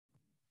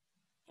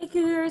Hey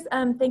Cougars,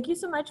 thank you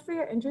so much for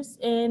your interest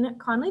in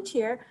Conley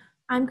Cheer.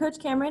 I'm Coach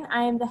Cameron.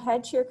 I am the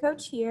head cheer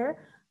coach here.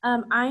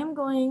 I am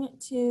going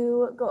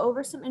to go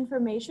over some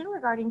information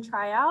regarding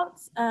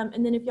tryouts.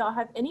 And then if y'all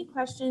have any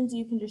questions,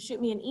 you can just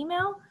shoot me an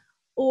email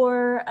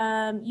or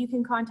you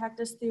can contact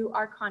us through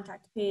our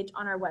contact page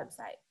on our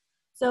website.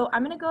 So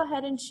I'm going to go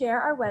ahead and share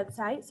our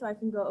website so I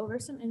can go over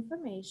some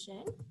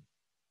information.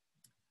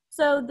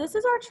 So this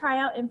is our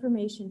tryout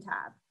information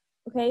tab.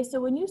 Okay, so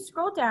when you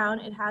scroll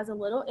down, it has a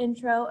little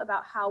intro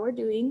about how we're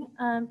doing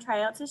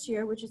tryouts this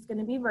year, which is going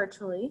to be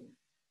virtually.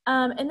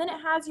 And then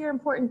it has your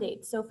important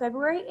dates. So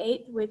February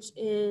 8th, which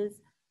is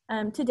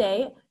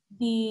today,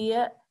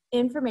 the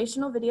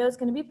informational video is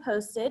going to be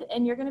posted,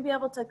 and you're going to be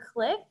able to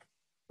click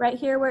right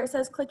here where it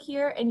says click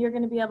here, and you're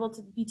going to be able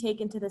to be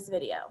taken to this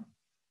video.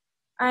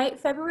 All right,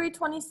 February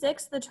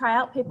 26th, the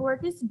tryout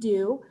paperwork is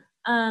due.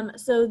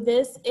 So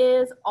this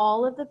is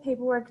all of the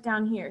paperwork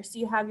down here. So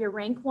you have your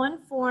rank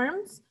 1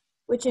 forms,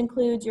 which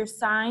includes your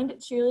signed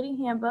cheerleading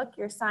handbook,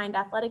 your signed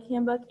athletic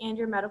handbook, and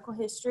your medical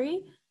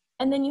history.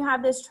 And then you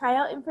have this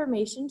tryout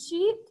information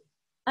sheet,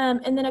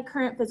 and then a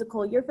current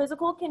physical. Your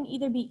physical can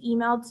either be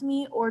emailed to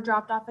me or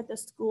dropped off at the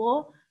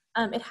school.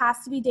 It has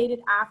to be dated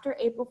after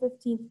April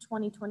 15th,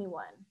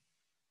 2021.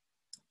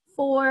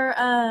 For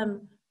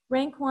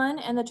rank 1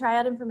 and the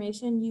tryout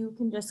information, you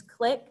can just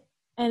click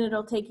and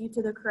it'll take you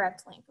to the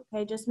correct link,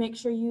 okay? Just make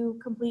sure you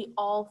complete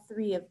all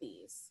 3 of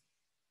these.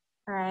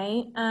 All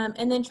right,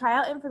 and then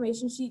tryout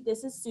information sheet,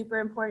 this is super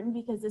important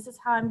because this is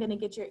how I'm gonna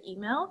get your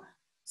email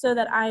so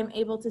that I'm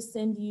able to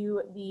send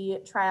you the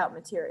tryout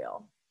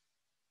material.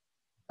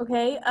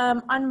 Okay,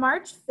 on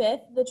March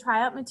 5th, the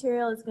tryout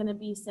material is gonna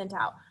be sent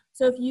out.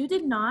 So if you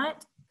did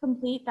not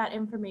complete that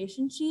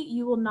information sheet,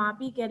 you will not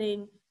be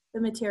getting the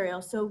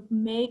material. So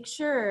make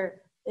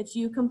sure that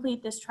you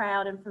complete this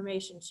tryout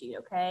information sheet,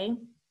 okay?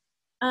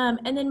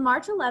 And then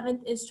March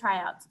 11th is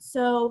tryouts.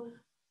 So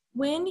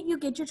when you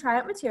get your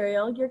tryout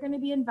material, you're going to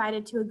be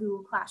invited to a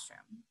Google Classroom,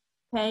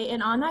 okay?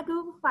 And on that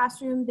Google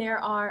Classroom, there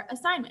are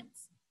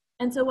assignments.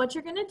 And so what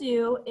you're going to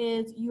do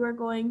is you are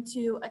going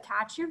to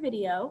attach your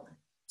video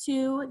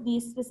to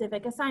these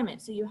specific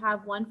assignments. So you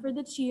have one for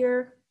the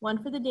cheer,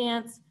 one for the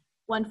dance,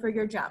 one for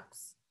your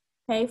jumps,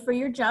 okay? For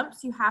your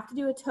jumps, you have to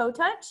do a toe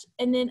touch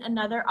and then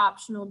another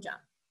optional jump.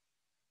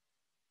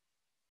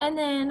 And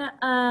then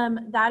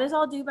that is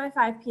all due by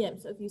 5 p.m.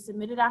 So if you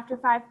submit it after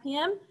 5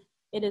 p.m.,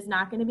 it is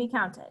not going to be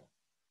counted.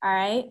 All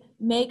right.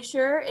 Make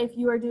sure if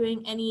you are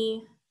doing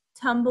any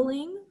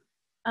tumbling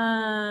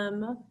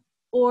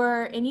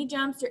or any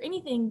jumps or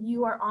anything,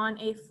 you are on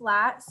a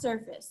flat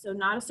surface. So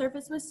not a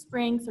surface with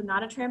springs, so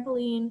not a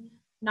trampoline,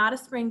 not a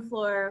spring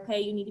floor. Okay.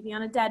 You need to be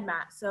on a dead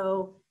mat.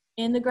 So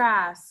in the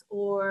grass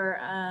or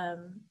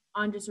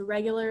on just a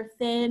regular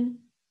thin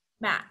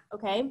mat.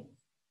 Okay.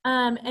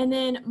 And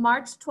then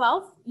March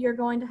 12th, you're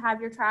going to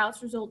have your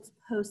tryouts results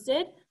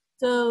posted.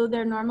 So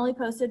they're normally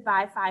posted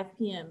by 5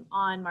 p.m.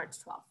 on March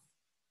 12th.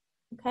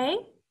 Okay.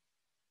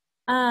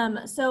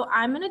 So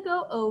I'm going to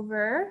go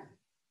over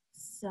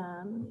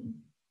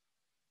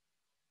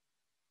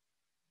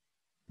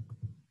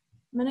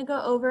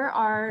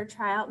our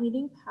tryout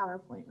meeting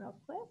PowerPoint real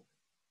quick.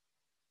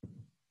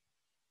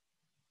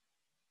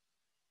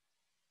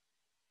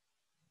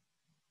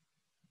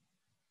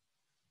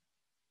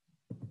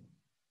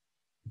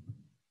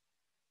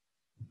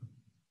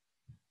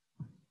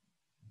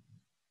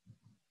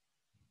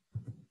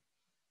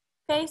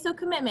 Okay, so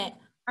commitment.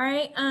 All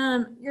right,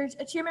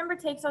 a cheer member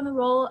takes on the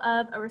role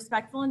of a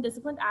respectful and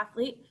disciplined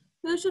athlete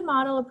who should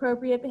model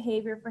appropriate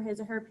behavior for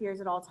his or her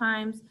peers at all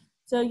times.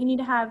 So you need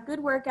to have good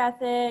work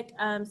ethic,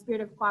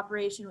 spirit of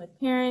cooperation with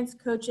parents,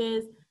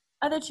 coaches,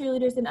 other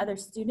cheerleaders, and other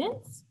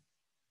students.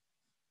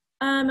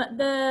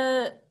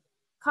 The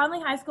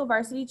Conley High School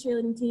varsity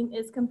cheerleading team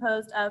is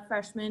composed of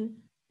freshmen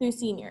through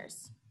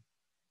seniors.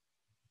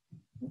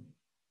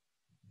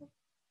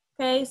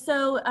 Okay,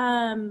 so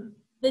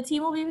the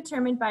team will be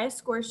determined by a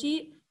score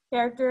sheet,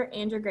 character,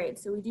 and your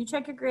grades. So we do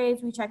check your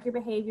grades, we check your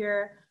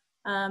behavior.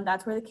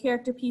 That's where the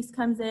character piece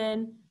comes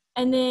in.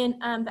 And then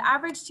the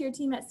average cheer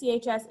team at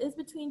CHS is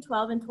between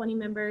 12 and 20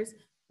 members.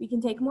 We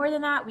can take more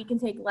than that, we can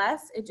take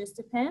less, it just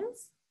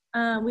depends.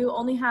 We will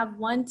only have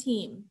 1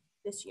 team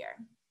this year.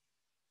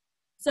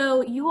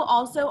 So you will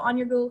also, on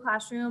your Google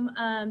Classroom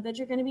that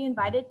you're gonna be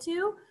invited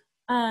to,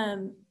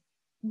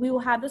 we will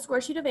have the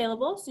score sheet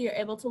available, so you're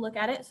able to look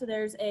at it. So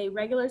there's a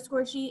regular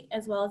score sheet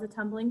as well as a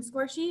tumbling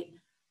score sheet.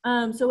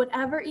 So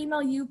whatever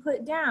email you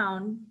put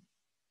down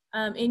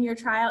in your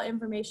tryout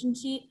information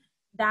sheet,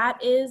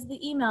 that is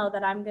the email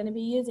that I'm going to be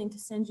using to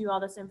send you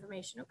all this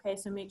information, okay?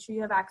 So make sure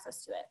you have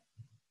access to it.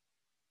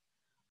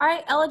 All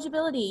right,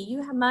 eligibility.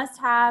 You must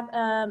have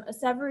a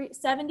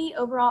 70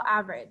 overall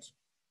average,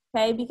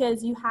 okay?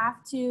 Because you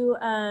have to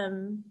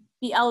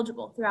be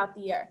eligible throughout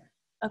the year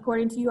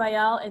according to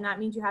UIL, and that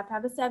means you have to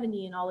have a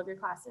 70 in all of your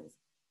classes.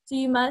 So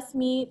you must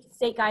meet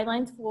state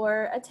guidelines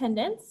for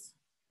attendance,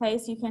 okay?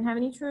 So you can't have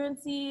any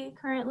truancy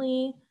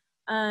currently,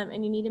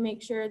 and you need to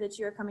make sure that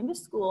you're coming to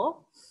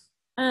school.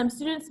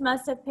 Students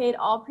must have paid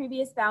all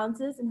previous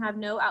balances and have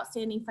no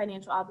outstanding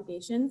financial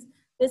obligations.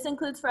 This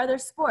includes for other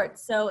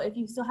sports. So if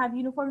you still have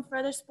uniforms for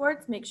other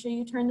sports, make sure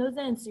you turn those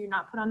in so you're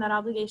not put on that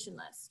obligation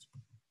list.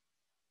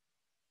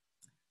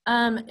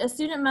 A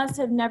student must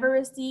have never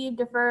received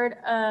deferred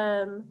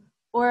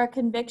or a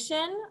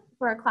conviction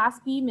for a Class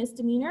B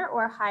misdemeanor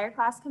or a higher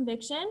class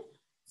conviction.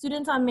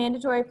 Students on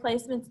mandatory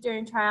placements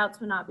during tryouts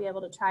will not be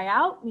able to try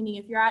out, meaning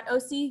if you're at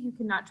OC, you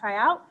cannot try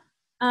out.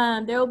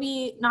 There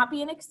will not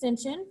be an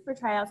extension for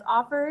tryouts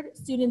offered.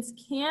 Students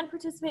can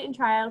participate in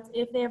tryouts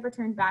if they have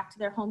returned back to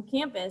their home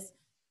campus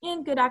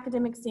in good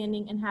academic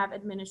standing and have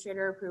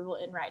administrator approval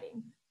in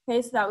writing.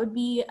 Okay, so that would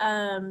be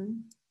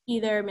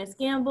either Ms.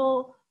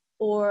 Gamble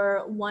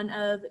or one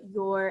of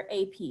your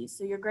APs.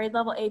 So your grade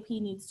level AP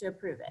needs to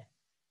approve it.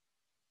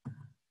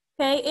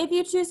 Okay, if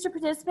you choose to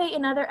participate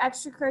in other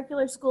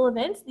extracurricular school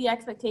events, the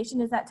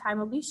expectation is that time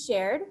will be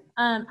shared.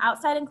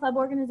 Outside and club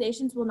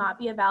organizations will not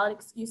be a valid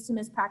excuse to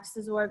miss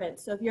practices or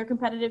events. So if you're a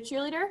competitive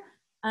cheerleader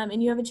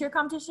and you have a cheer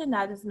competition,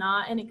 that is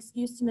not an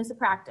excuse to miss a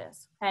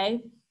practice,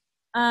 okay?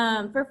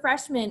 For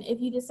freshmen, if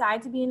you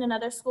decide to be in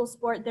another school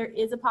sport, there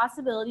is a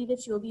possibility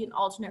that you will be an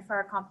alternate for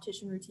our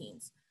competition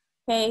routines.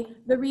 Okay,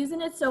 the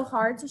reason it's so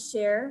hard to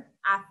share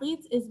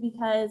athletes is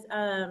because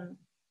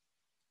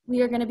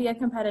we are going to be a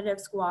competitive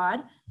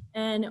squad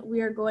and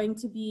we are going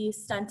to be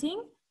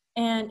stunting.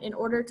 And in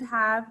order to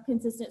have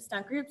consistent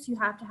stunt groups, you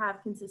have to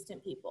have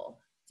consistent people.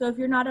 So if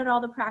you're not at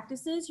all the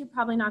practices, you're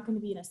probably not going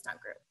to be in a stunt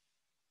group.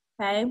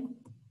 Okay.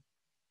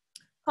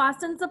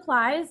 Cost and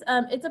supplies,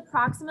 it's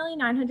approximately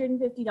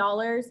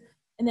 $950,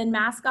 and then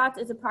mascots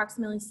is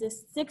approximately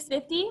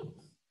 $650.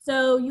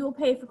 So you will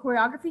pay for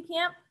choreography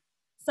camp,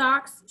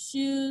 socks,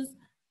 shoes,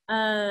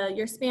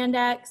 your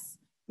spandex,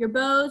 your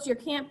bows, your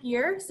camp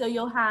gear. So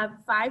you'll have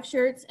 5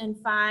 shirts and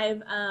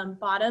 5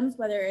 bottoms,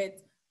 whether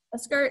it's a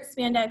skirt,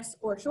 spandex,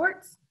 or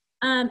shorts.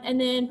 And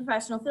then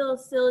professional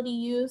facility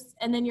use.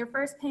 And then your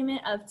first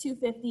payment of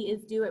 $250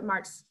 is due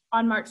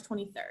on March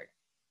 23rd.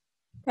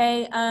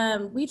 Okay,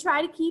 we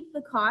try to keep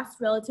the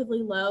cost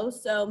relatively low.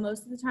 So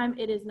most of the time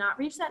it is not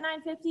reached that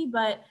 $950,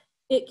 but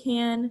it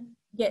can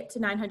get to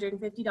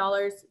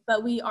 $950,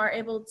 but we are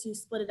able to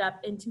split it up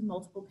into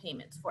multiple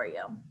payments for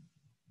you.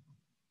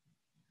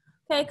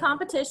 Okay,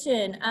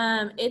 competition.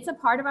 It's a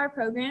part of our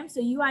program, so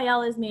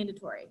UIL is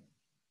mandatory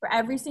for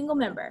every single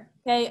member.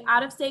 Okay,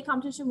 out-of-state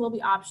competition will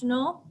be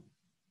optional.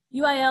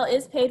 UIL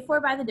is paid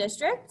for by the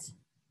district.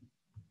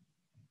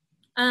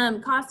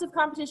 Cost of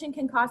competition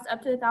can cost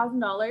up to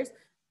 $1,000.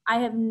 I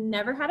have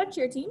never had a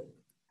cheer team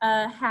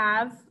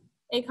have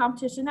a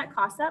competition that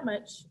costs that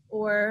much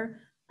or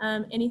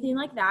anything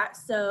like that.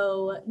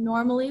 So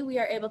normally we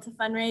are able to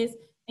fundraise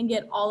and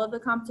get all of the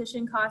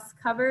competition costs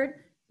covered.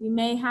 We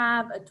may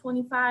have a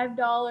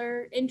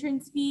 $25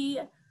 entrance fee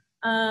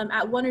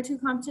at 1 or 2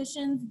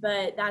 competitions,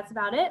 but that's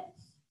about it.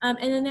 And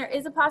then there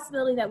is a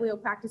possibility that we will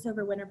practice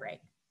over winter break.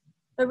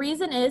 The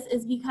reason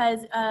is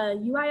because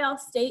UIL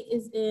state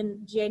is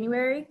in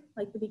January,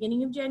 like the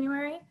beginning of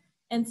January.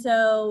 And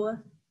so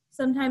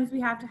sometimes we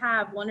have to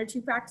have 1 or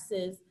 2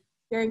 practices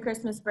during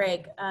Christmas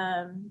break.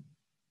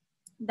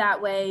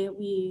 That way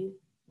we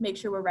make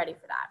sure we're ready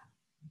for that.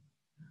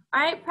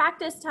 All right,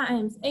 practice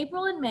times.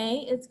 April and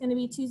May, it's going to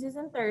be Tuesdays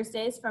and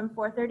Thursdays from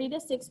 4:30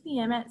 to 6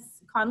 p.m. at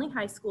Conley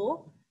High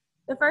School.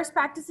 The first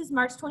practice is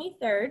March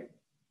 23rd.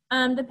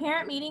 The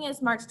parent meeting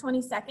is March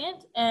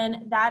 22nd,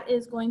 and that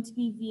is going to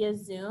be via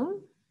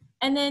Zoom.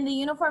 And then the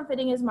uniform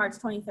fitting is March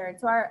 23rd.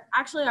 So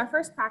our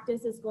first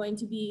practice is going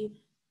to be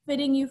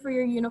fitting you for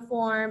your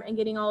uniform and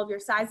getting all of your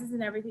sizes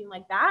and everything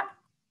like that.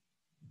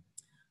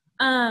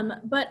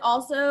 But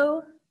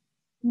also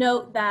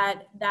note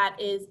that that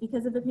is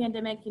because of the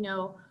pandemic, you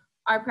know,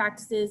 our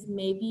practices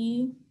may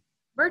be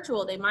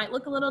virtual. They might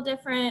look a little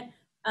different.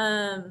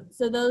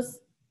 So those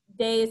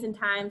days and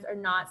times are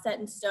not set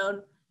in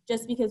stone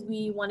just because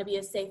we want to be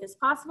as safe as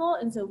possible.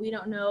 And so we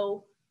don't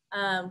know,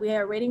 we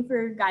are waiting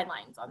for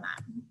guidelines on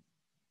that.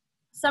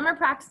 Summer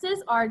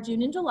practices are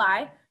June and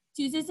July,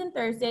 Tuesdays and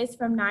Thursdays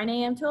from 9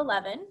 a.m. to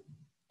 11.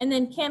 And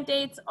then camp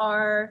dates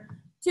are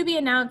to be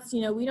announced.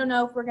 You know, we don't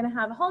know if we're going to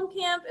have a home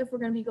camp, if we're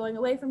going to be going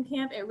away from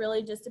camp. It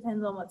really just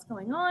depends on what's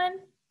going on.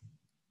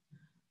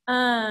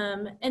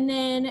 And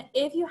then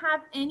if you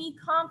have any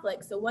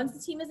conflicts, so once the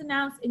team is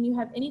announced and you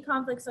have any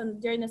conflicts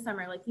during the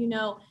summer, like, you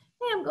know,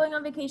 hey, I'm going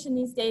on vacation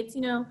these dates,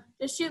 you know,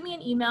 just shoot me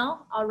an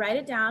email. I'll write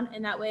it down,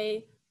 and that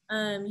way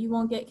you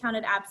won't get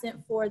counted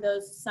absent for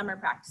those summer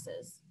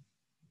practices.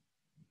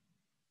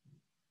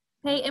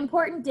 Okay,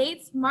 important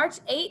dates.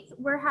 March 8th,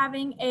 we're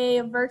having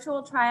a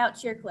virtual tryout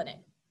cheer clinic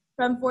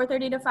from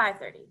 4:30 to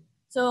 5:30.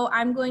 So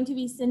I'm going to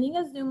be sending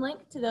a Zoom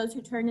link to those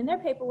who turn in their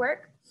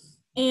paperwork.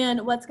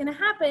 And what's going to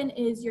happen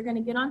is you're going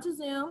to get onto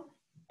Zoom,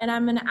 and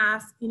I'm going to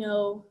ask, you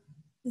know,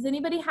 does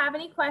anybody have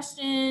any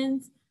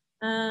questions?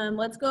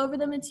 Let's go over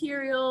the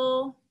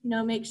material, you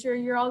know, make sure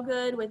you're all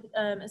good with,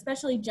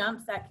 especially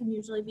jumps. That can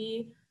usually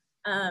be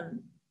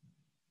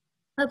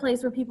a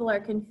place where people are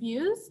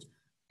confused.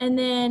 And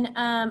then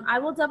I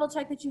will double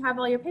check that you have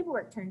all your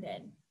paperwork turned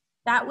in.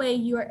 That way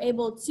you are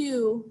able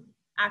to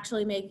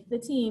actually make the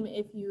team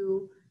if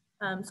you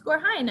score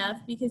high enough,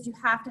 because you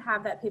have to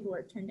have that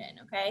paperwork turned in,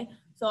 okay?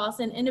 So I'll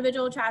send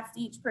individual chats to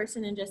each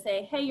person and just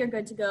say, hey, you're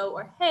good to go,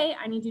 or hey,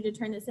 I need you to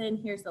turn this in,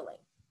 here's the link.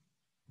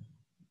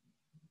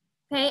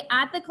 Okay,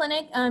 at the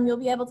clinic, you'll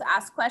be able to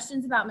ask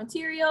questions about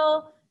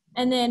material,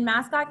 and then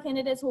mascot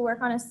candidates will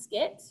work on a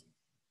skit.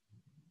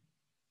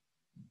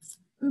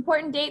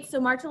 Important dates, so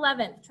March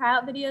 11th,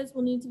 tryout videos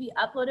will need to be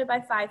uploaded by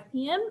 5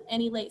 p.m.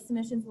 Any late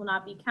submissions will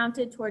not be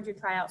counted towards your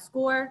tryout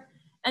score.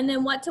 And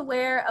then what to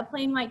wear: a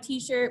plain white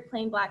t-shirt,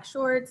 plain black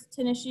shorts,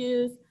 tennis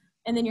shoes,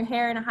 and then your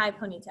hair in a high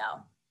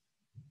ponytail.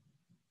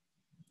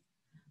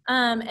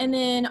 And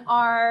then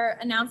our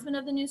announcement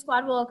of the new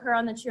squad will occur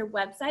on the cheer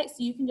website. So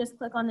you can just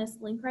click on this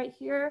link right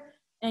here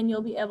and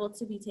you'll be able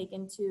to be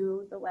taken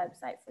to the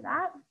website for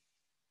that.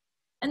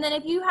 And then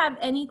if you have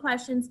any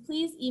questions,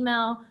 please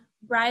email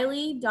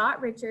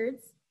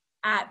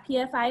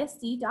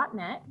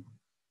briley.richards@pfisd.net.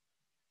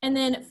 And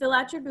then fill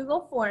out your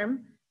Google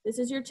form. This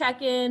is your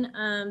check-in.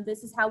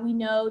 This is how we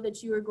know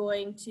that you are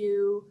going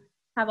to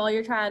have all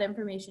your tryout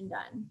information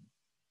done.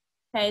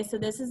 Okay, so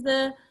this is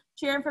the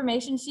cheer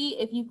information sheet.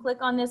 If you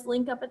click on this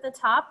link up at the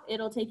top,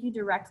 it'll take you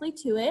directly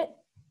to it.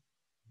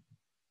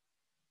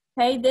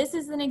 Okay, this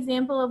is an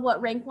example of what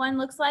rank 1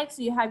 looks like.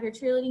 So you have your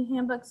cheerleading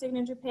handbook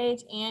signature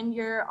page and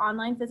your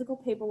online physical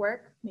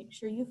paperwork. Make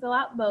sure you fill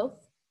out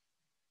both.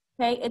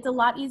 Okay, it's a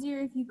lot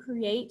easier if you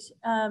create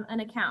an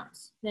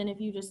account than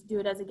if you just do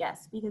it as a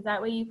guest, because that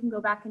way you can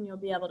go back and you'll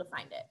be able to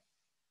find it.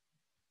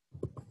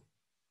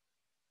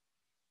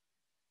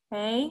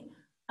 Okay,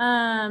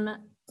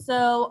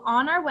 so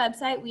on our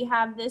website, we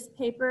have this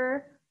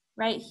paper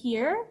right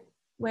here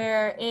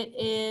where it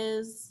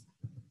is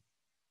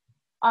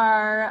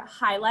our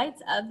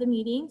highlights of the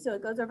meeting. So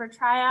it goes over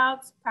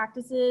tryouts,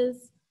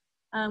 practices,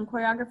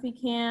 choreography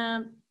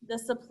camp, the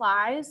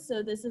supplies.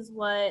 So this is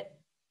what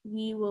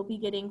we will be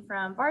getting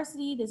from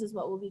varsity. This is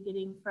what we'll be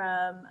getting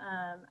from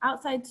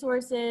outside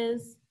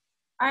sources.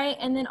 All right,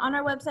 and then on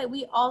our website,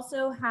 we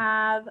also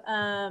have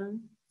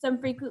some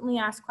frequently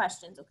asked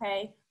questions,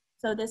 okay?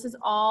 So this is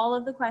all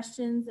of the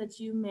questions that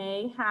you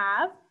may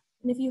have.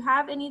 And if you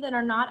have any that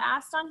are not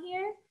asked on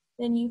here,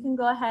 then you can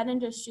go ahead and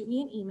just shoot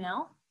me an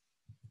email.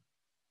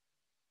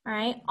 All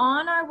right,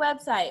 on our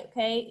website,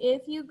 okay,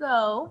 if you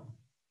go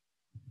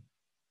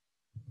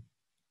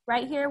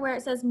right here where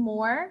it says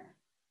more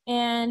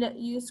and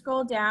you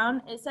scroll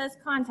down, it says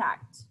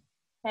contact,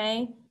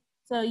 okay?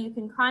 So you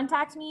can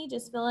contact me,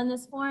 just fill in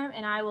this form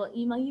and I will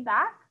email you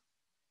back.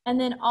 And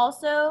then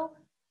also,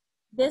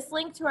 this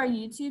link to our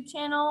YouTube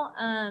channel,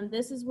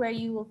 this is where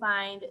you will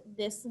find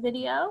this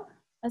video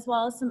as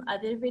well as some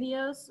other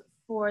videos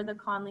for the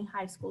Conley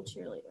High School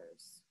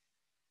cheerleaders.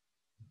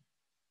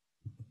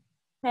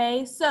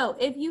 Okay, so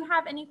if you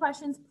have any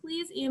questions,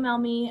 please email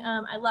me.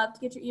 I love to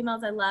get your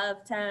emails. I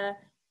love to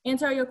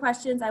answer all your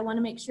questions. I want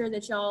to make sure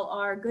that y'all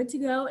are good to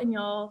go and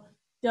y'all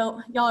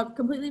are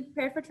completely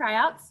prepared for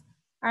tryouts.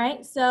 All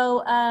right,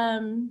 so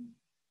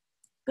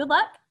good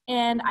luck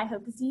and I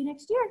hope to see you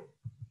next year.